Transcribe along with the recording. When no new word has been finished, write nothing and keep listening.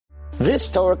This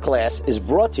Torah class is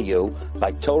brought to you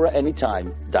by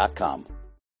TorahAnytime.com.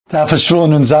 Tafashvul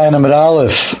Nun Zayin Amud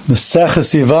Aleph,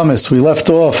 Meseches Yevamis. We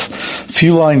left off a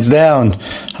few lines down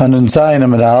on Nun Zayin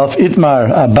Amud Aleph.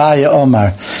 Itmar Abaya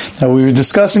Omar. Now we were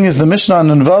discussing is the Mishnah on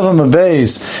Nun Vav Amud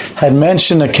Beis had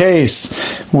mentioned a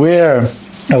case where,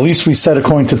 at least we said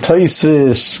according to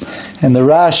Tosfos and the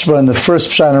Rashba and the first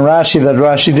Pshat and Rashi that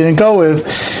Rashi didn't go with,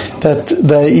 that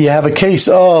you have a case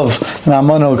of an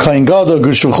Amano L'Kayin Gadol,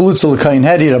 Gushu Chulutza L'Kayin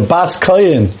Hedir, a Bas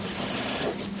Kayin.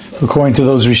 According to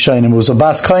those Rishonim, it was a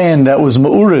Bas Kayin that was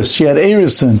Ma'uris. She had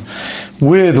Erisin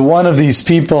with one of these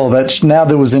people that now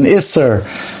there was an Isser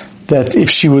that if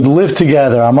she would live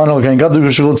together,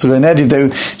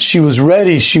 she was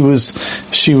ready. She was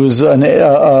an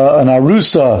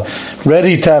arusa,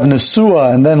 ready to have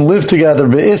nesua and then live together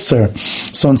be'isser.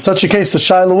 So in such a case, the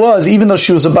shaila was, even though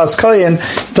she was a Bas Kayin,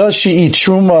 does she eat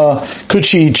truma? Could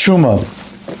she eat truma?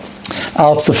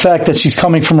 It's the fact that she's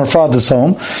coming from her father's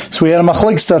home. So we had a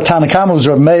machlokes that Tanakama was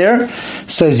Reb Meir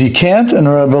says you can't, and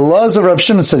Reb Elazar, Reb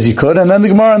Shimon says you could, and then the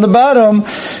Gemara on the bottom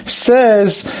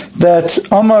says that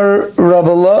Amar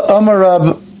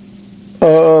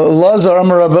Lazar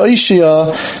Amar Rabbi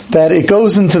Ishia, that it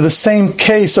goes into the same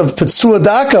case of Petzua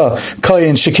Daka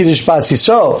Kayin Shekidish Bas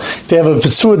Yisrael. They have a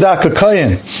Petzua Daka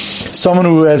Kayin, someone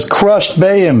who has crushed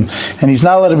Bayim and he's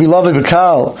not allowed to be Lavi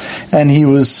Bakal, and he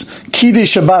was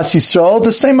Kiddush Bas Yisrael.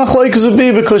 The same machlokes would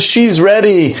be because she's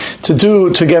ready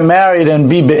to get married and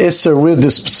be Be'isser with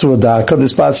this Petzua Daka,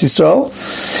 this Bas Yisrael.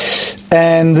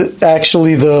 And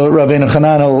actually, the Rabbeinu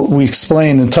Hananel, we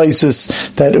explained in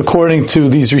Tosfos that according to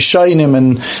these Rishonim,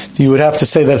 and you would have to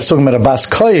say that it's talking about a Bas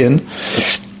Kayin,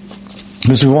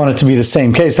 because we want it to be the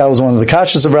same case. That was one of the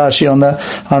kashas of Rashi on that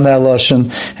lashon,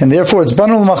 and therefore it's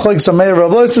banul machlokes Amei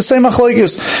Rabbi. It's the same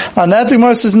machlokes. On that, the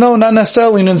Gemara says no, not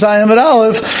necessarily. Nun Zayin Amud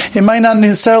Aleph, it might not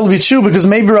necessarily be true because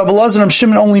maybe Rabbi Elazar and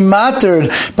Shimon only mattered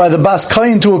by the Bas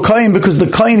Kayin to a Kayin because the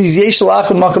Kayin is Yesh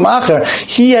L'Achad Makam Acher.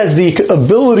 He has the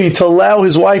ability to allow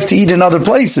his wife to eat in other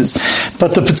places.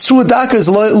 But the Petzua Daka is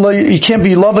you can't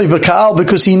be Lavai B'Ka'al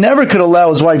because he never could allow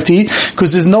his wife to eat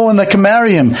because there's no one that can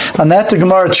marry him. On that, the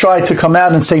Gemara tried to come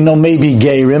out and say, no, maybe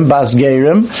Geirim, Bas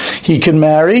Geirim, he can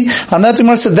marry. On that, the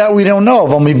Gemara said that we don't know.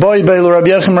 Which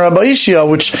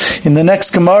in the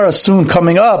next Gemara soon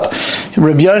coming up,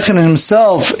 Rabbi Yochanan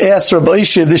himself asked Rabbi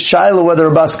Ishia this Shaila whether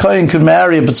a Bas Kayin could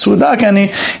marry a Petzua Daka,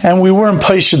 and we weren't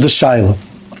Paisha the Shaila.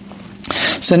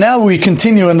 So now we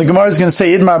continue, and the Gemara is going to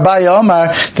say Idmar Baya Omar,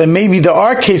 that maybe there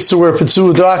are cases where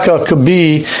Petzua Daka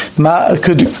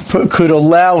could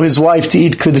allow his wife to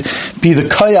eat, could be the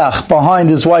kayach behind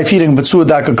his wife eating Petzua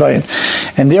Daka kayin.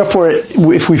 And therefore,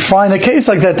 if we find a case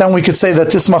like that, then we could say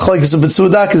that this machlokes of Petzua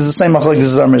Daka is the same machlokes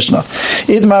as our Mishnah.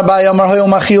 Idmar Baya Omar Hayol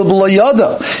Machil B'lo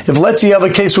Yada. If let's say you have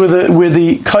a case where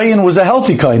the kayin was a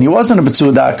healthy kayin, he wasn't a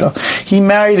Petzua Daka, he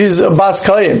married his Bas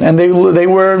Kayin, and they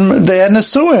had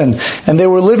nesuin, and they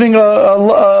were living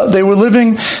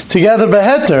together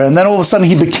beheter, and then all of a sudden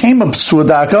he became a Petzua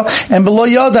Daka and below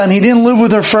Yada, and he didn't live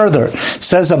with her further.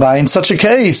 Says Abai, in such a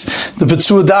case, the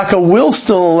Petzua Daka will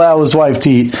still allow his wife to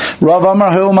eat. Rav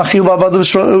Amar Hil Machil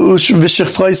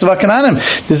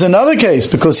There's another case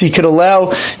because he could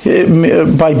allow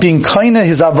by being kaina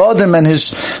his avadim and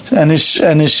his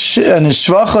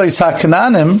shvachos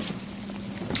hakananim.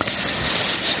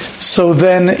 So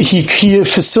then he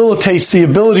facilitates the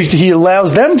ability he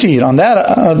allows them to eat. On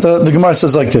that, the Gemara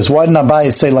says like this. Why didn't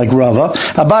Abai say like Rava?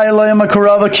 Abai loyama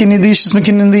karava kinidishus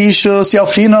mekinidishus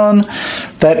yalfinon.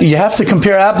 That you have to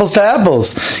compare apples to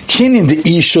apples.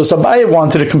 Kinidishus. Abai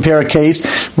wanted to compare a case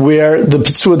where the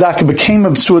Petzua Daka became a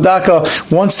Petzua Daka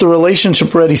once the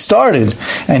relationship already started,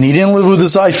 and he didn't live with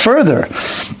his wife further.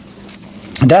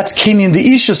 That's kinyan the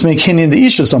ishus, make kinyan the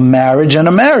ishus, a marriage and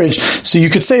a marriage. So you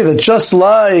could say that just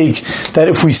like that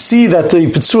if we see that the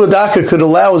Petzua Daka could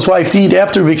allow his wife to eat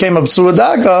after he became a Petzua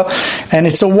Daka, and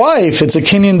it's a wife, it's a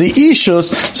kinyan the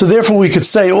ishus, so therefore we could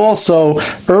say also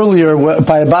earlier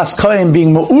by a Bas Kayin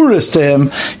being ma'uris to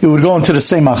him, it would go into the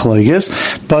same machlokes.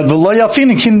 But v'lo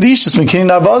yafin kinyan the ishus,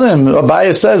 kinyan avadim.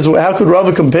 Abaya says, how could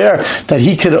Rava compare that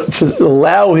he could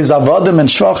allow his avadim and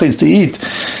shvachis to eat?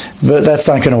 But that's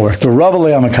not going to work. But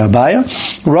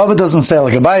Rava doesn't say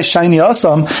like Abaya shiny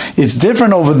asam. It's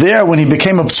different over there when he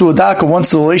became a Petzua Daka.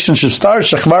 Once the relationship started,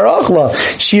 shechvar achla,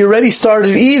 she already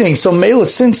started eating. So Mela,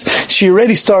 since she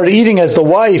already started eating as the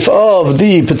wife of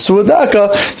the Petzua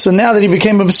Daka, so now that he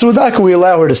became a Petzua Daka, we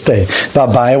allow her to stay. But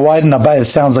Abaya, why didn't Abaya? It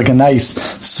sounds like a nice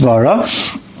svara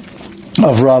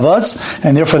of Ravas,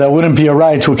 and therefore that wouldn't be a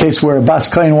right to a case where a Bas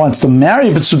Kayin wants to marry,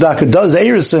 but Petzua Daka does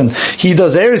Erisin, he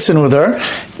does Erisin with her,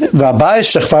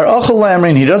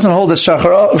 He doesn't hold that Shar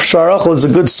Achel is a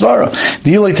good svara.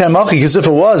 Because if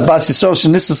it was Bas Yisrael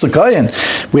Shenisas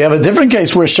L'Kayin, we have a different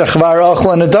case where Shachvar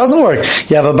Achel and it doesn't work.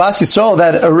 You have a Bas Yisrael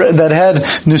that had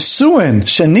Nesuin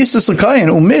Shenisas L'Kayin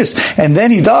Umis, and then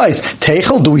he dies.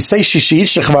 Teichel, do we say she eat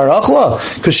Shachvar Achla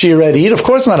because she already eat? Of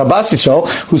course not. A Bas Yisrael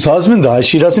whose husband dies,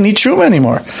 she doesn't eat Truma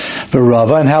anymore. But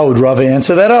Rava, and how would Rava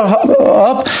answer that?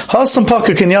 Hasam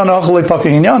Paka Kinyana Achale Paka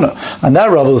Kinyana. And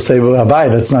that Rava will say, well, Abai,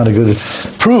 that's not a good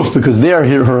proof because there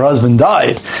her husband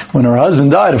died. When her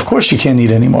husband died, of course she can't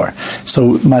eat anymore.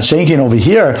 So Mashenkin over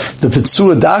here, the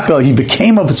Pitsua Daka, he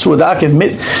became a Pitsua Daka in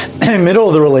middle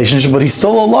of the relationship, but he's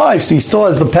still alive, so he still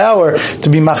has the power to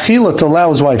be Machila, to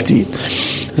allow his wife to eat.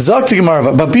 Zakti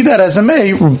Gemara, but be that as it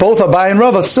may, both Abai and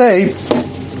Rava say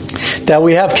that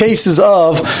we have cases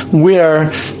of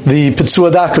where the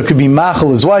Pitsua Daka could be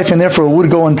Machal, his wife, and therefore it would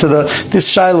go into this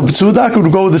Shaila. Pitsua Daka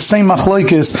would go with the same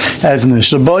Machlokes as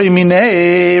Nish. Rabbi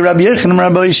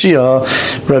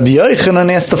Yochanan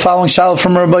asked the following Shaila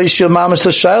from Rabbi Yishia, Mamash the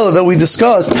Shaila that we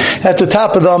discussed at the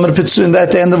top of the Amud Pitsua,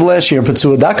 at the end of last year.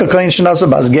 Pitsua Daka Kayin Shenasa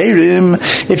Bas Geirim,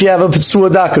 if you have a Pitsua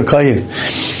Daka Kayin,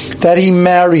 that he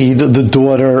married the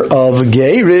daughter of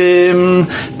Geirim,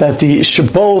 that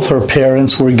both her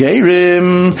parents were Geirim.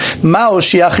 Mao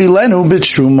shiachilenu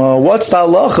b'truma. What's the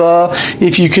halacha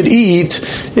if you could eat?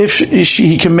 If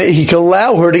he could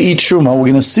allow her to eat truma. We're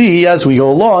going to see as we go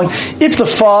along. If the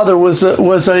father was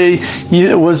a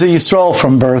Yisrael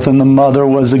from birth and the mother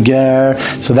was a Ger,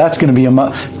 so that's going to be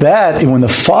that. When the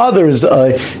father is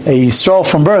a Yisrael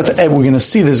from birth, we're going to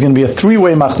see there's going to be a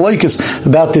three-way machlokes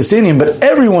about this Indian, but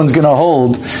everyone's going to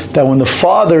hold that when the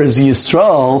father is a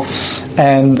Yisrael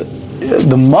and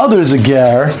the mother's a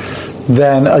Ger,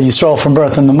 then a Yisrael from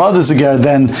birth, and the mother's a Ger,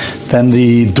 then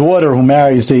the daughter who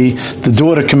marries the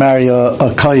daughter can marry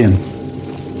a Kayin,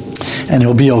 and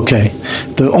it'll be okay.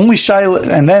 The only Shaila,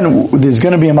 and then there's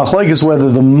going to be a machlokes whether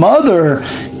the mother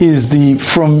is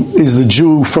the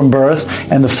Jew from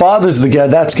birth and the father's the Ger.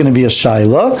 That's going to be a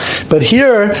Shaila. But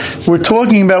here we're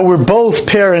talking about where both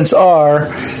parents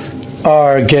are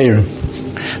Gerim.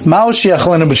 What's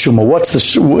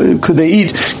could they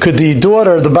eat? Could the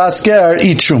daughter, the Bas Ger,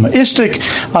 eat Truma? Ishtik,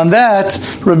 on that,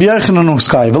 Rabbi Yochanan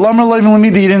Uskai. He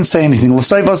didn't say anything.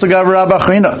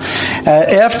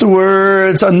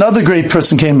 Afterwards, another great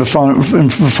person came before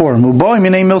him.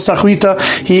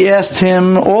 He asked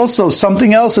him also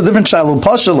something else, a different child,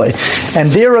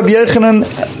 and there Rabbi Yochanan,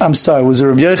 I'm sorry, was it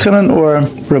Rabbi Yochanan or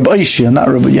Rabbi Ishia? Not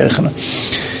Rabbi Yochanan.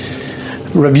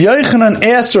 Rabbi Yochanan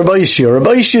asked Rabbi Ishia.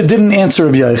 Rabbi Ishia didn't answer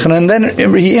Rabbi Yochanan, and then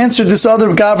he answered this other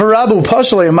Gavar Rabu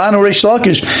Pashalei, a man of Reish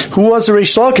Lakish. Who was a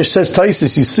Reish Lakish? Says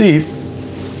Taisis. You see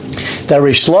that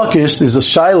Reish Lakish is a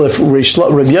Shaila.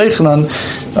 Rabbi Yochanan.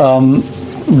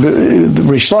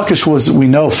 Reish Lakish was, we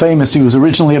know, famous. He was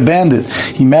originally a bandit.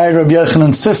 He married Rabbi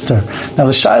Yochanan's sister. Now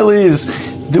the Shaila is,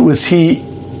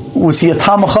 was he a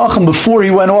Talmid Chacham before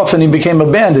he went off and he became a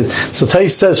bandit? So Tais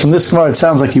says from this Gemara it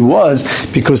sounds like he was,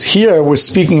 because here we're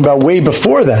speaking about way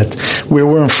before that, where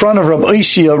we're in front of Rabbi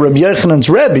Ishia, Rabbi Yochanan's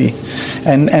Rebbe,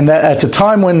 and that at the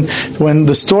time when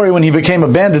the story when he became a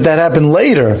bandit, that happened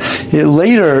later,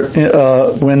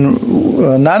 when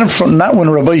not when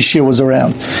Rabbi Ishia was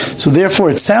around. So therefore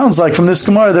it sounds like from this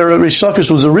Gemara that Rabbi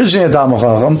Lakish was originally a Talmid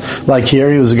Chacham, like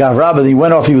here he was a Gav Rabbah, he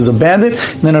went off, he was a bandit,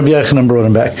 and then Rabbi Yochanan brought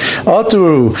him back.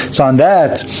 So on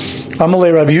that,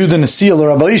 Amalei Rabbi Yehuda Nesiya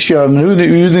Rabbi Ishia. Rabbi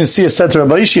Yehuda Nesiya said to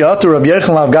Rabbi Ishia, "Atu Rabbi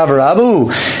Yochanan lav Gavar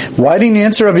Rabu." Why didn't you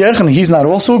answer Rabbi Yochanan? He's not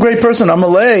also a great person.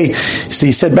 Amalei. So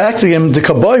he said back to him, "The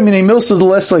kaboy minei milsa the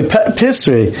lesle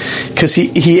pisrei," because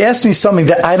he asked me something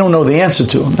that I don't know the answer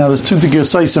to. Now there's two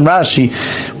Girsais and Rashi.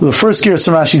 Well, the first Girs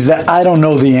and Rashi is that I don't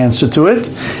know the answer to it,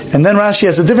 and then Rashi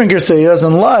has a different Girsai he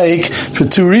doesn't like for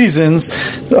two reasons.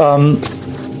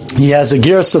 He has a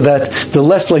girsa that the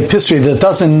Leslie Pisri that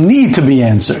doesn't need to be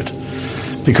answered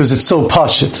because it's so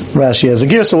pashit. Rashi has a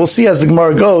girsa. We'll see as the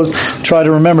Gemara goes. Try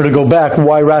to remember to go back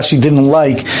why Rashi didn't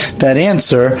like that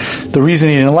answer. The reason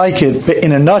he didn't like it,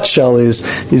 in a nutshell, is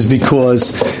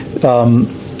because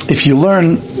if you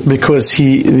learn, because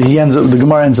the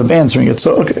Gemara ends up answering it.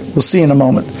 So okay, we'll see in a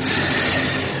moment.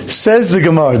 Says the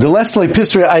Gemara, the Leslie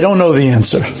Pisri, I don't know the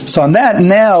answer. So on that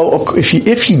now, if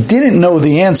he didn't know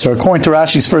the answer, according to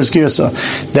Rashi's first girsa,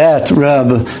 that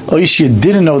Rabbi Oishia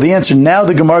didn't know the answer, now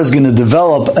the Gemara is going to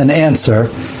develop an answer.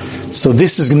 So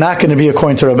this is not going to be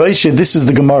according to Rabbi Oishia, this is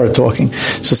the Gemara talking.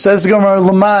 So says the Gemara,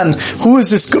 Laman, who is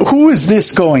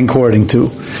this going according to?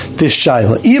 This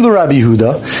Shaila. Either Rabbi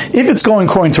Yehuda, if it's going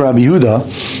according to Rabbi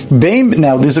Yehuda,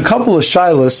 now there's a couple of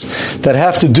Shailas that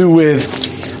have to do with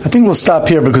I think we'll stop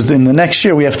here because in the next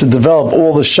year we have to develop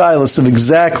all the shilas of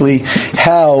exactly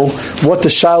what the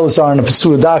shilas are in a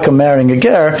Pesua Daka marrying a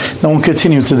ger. Then we'll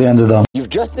continue to the end of them. You've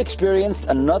just experienced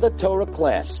another Torah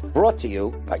class brought to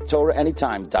you by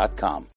TorahAnytime.com.